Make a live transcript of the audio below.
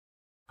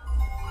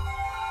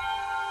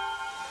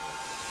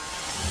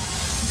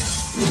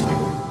Hello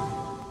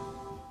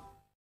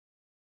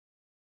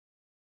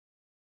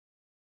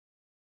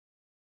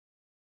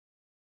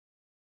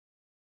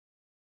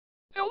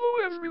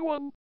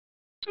everyone!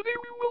 Today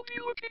we will be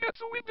looking at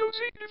the Windows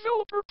 8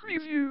 Developer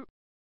Preview.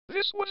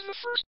 This was the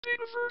first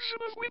beta version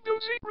of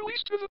Windows 8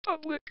 released to the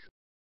public.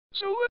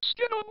 So let's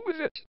get on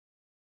with it.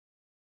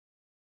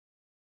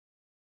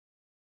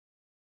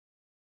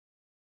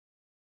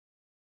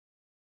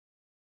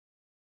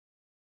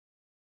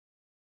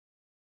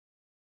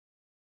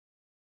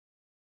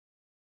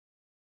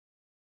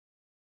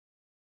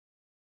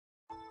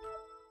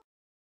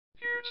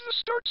 Here's the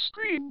start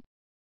screen.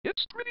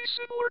 It's pretty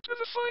similar to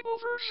the final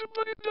version,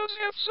 but it does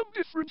have some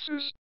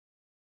differences.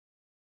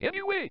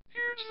 Anyway,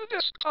 here's the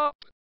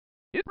desktop.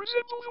 It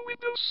resembles a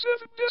Windows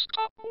 7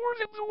 desktop more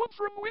than the one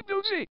from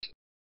Windows 8.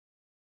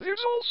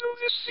 There's also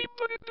this theme,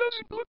 but it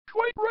doesn't look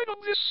quite right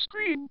on this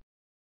screen.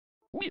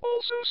 We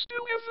also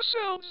still have the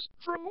sounds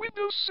from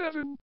Windows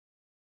 7.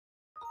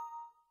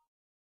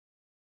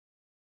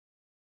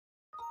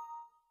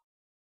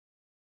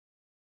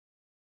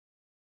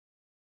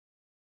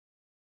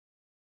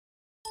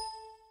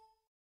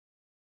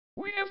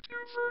 We have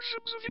two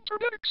versions of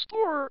Internet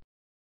Explorer.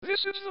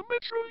 This is the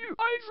Metro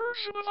UI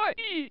version of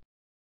IE,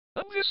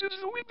 and this is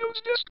the Windows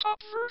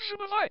Desktop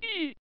version of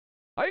IE.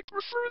 I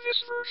prefer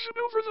this version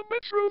over the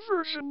Metro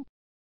version.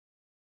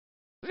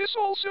 This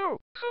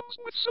also comes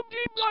with some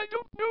games I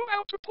don't know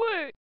how to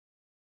play.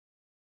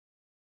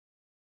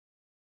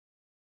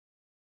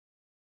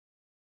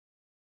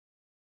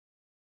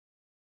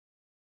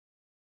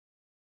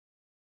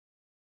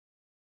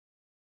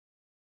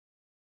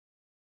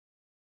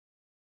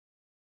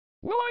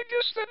 Well, I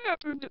guess that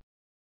happened.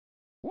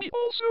 We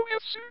also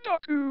have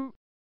Sudoku.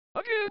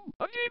 Again,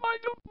 a game I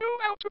don't know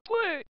how to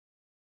play.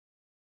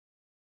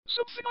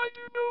 Something I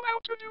do know how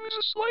to do is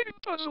a sliding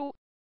puzzle.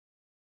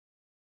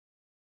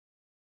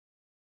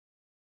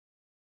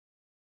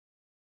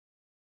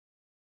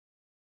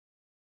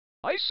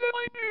 I said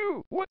I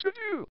knew what to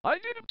do. I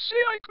didn't say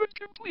I could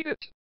complete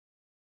it.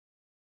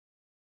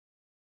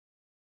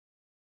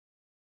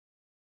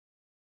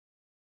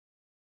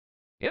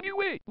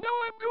 Anyway, now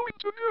I'm going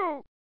to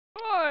go.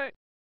 Bye.